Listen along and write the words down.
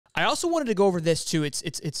I also wanted to go over this too.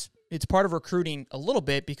 It's part of recruiting a little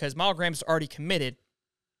bit because Miles Graham's already committed,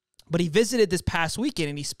 but he visited this past weekend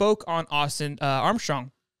and he spoke on Austin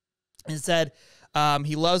Armstrong and said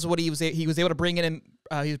he loves what he was able to bring in.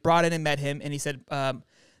 He was brought in and met him, and he said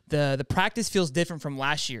the practice feels different from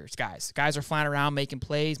last year's guys. Guys are flying around, making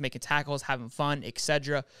plays, making tackles, having fun,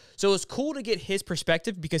 etc. So it was cool to get his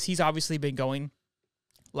perspective because he's obviously been going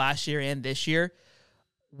last year and this year.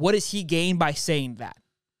 What does he gain by saying that?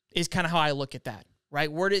 Is kind of how I look at that,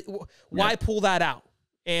 right? Why pull that out?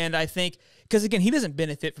 And I think, because again, he doesn't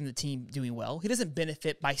benefit from the team doing well. He doesn't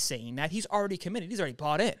benefit by saying that. He's already committed. He's already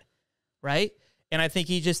bought in, right? And I think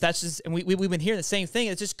and we've been hearing the same thing.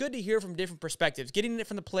 It's just good to hear from different perspectives. Getting it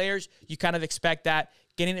from the players, you kind of expect that.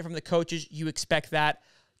 Getting it from the coaches, you expect that.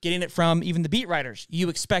 Getting it from even the beat writers, you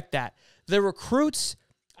expect that. The recruits,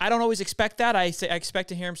 I don't always expect that. I expect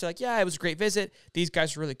to hear him say like, yeah, it was a great visit. These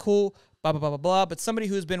guys are really cool, blah, blah, blah, blah, blah. But somebody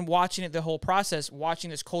who's been watching it the whole process, watching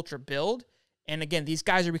this culture build, and again, these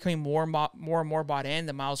guys are becoming more and more bought in.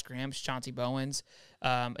 The Miles Grahams, Chauncey Bowens.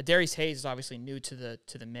 Darius Hayes is obviously new to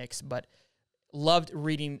the mix, but loved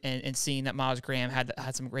reading and seeing that Miles Graham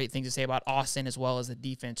had some great things to say about Austin as well as the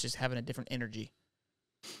defense, just having a different energy.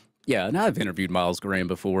 Yeah, and I've interviewed Miles Graham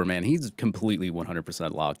before, man. He's completely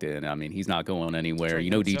 100% locked in. I mean, he's not going anywhere.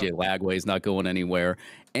 You know, DJ Lagway's not going anywhere.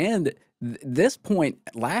 And this point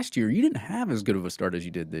last year, you didn't have as good of a start as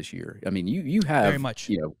you did this year. I mean, you have very much,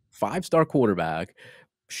 5-star quarterback,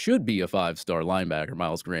 should be a 5-star linebacker.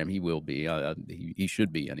 Miles Graham, he will be. He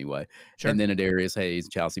should be anyway. Sure. And then Darius Hayes,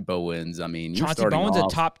 Chauncey Bowens. I mean, Chauncey Bowens, a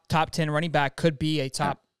top 10 running back, could be a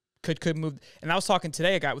top could move. And I was talking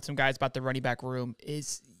today, I got with some guys about the running back room.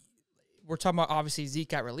 We're talking about, obviously, Zeke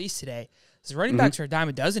got released today. So running backs are a dime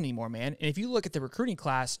a dozen anymore, man. And if you look at the recruiting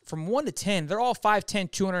class, from 1 to 10, they're all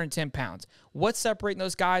 5'10", 210 pounds. What's separating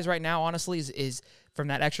those guys right now, honestly, is from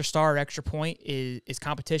that extra star or extra point is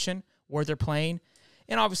competition, where they're playing,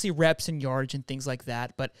 and obviously reps and yardage and things like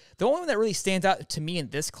that. But the only one that really stands out to me in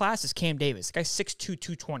this class is Cam Davis. The guy's 6'2",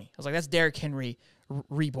 220. I was like, that's Derrick Henry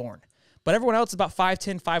reborn. But everyone else is about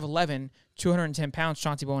 5'10", 5'11", 210 pounds,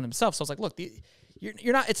 Chauncey Bowen himself. So I was like, look,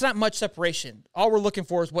 you're not. It's not much separation. All we're looking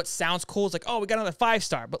for is what sounds cool. It's like, oh, we got another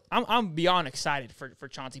 5-star. But I'm beyond excited for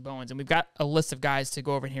Chauncey Bowens, and we've got a list of guys to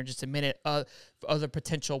go over in here in just a minute. Other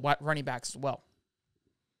potential running backs as well.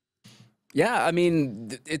 Yeah, I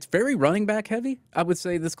mean, it's very running back heavy, I would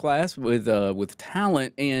say, this class with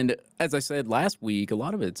talent. And as I said last week, a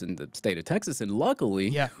lot of it's in the state of Texas. And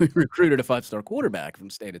luckily, we recruited a 5-star quarterback from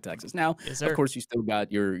the state of Texas. Now, of course, you still got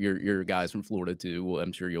your guys from Florida, too. Well,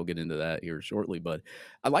 I'm sure you'll get into that here shortly. But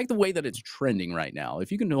I like the way that it's trending right now.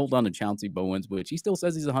 If you can hold on to Chauncey Bowens, which he still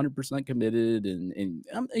says he's 100% committed, and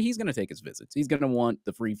he's going to take his visits. He's going to want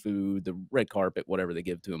the free food, the red carpet, whatever they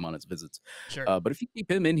give to him on his visits. Sure. But if you keep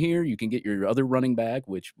him in here, you can get your other running back,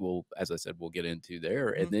 which as I said, we'll get into there.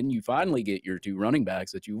 And then you finally get your 2 running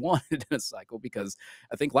backs that you wanted in a cycle, because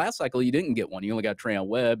I think last cycle you didn't get one. You only got Trayon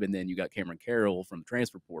Webb, and then you got Cameron Carroll from the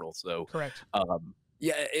transfer portal. So correct.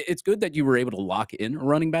 Yeah, it's good that you were able to lock in a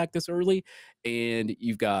running back this early, and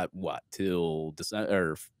you've got till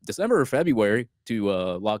December or February to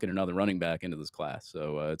lock in another running back into this class.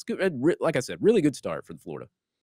 So it's good. Like I said, really good start for the Florida.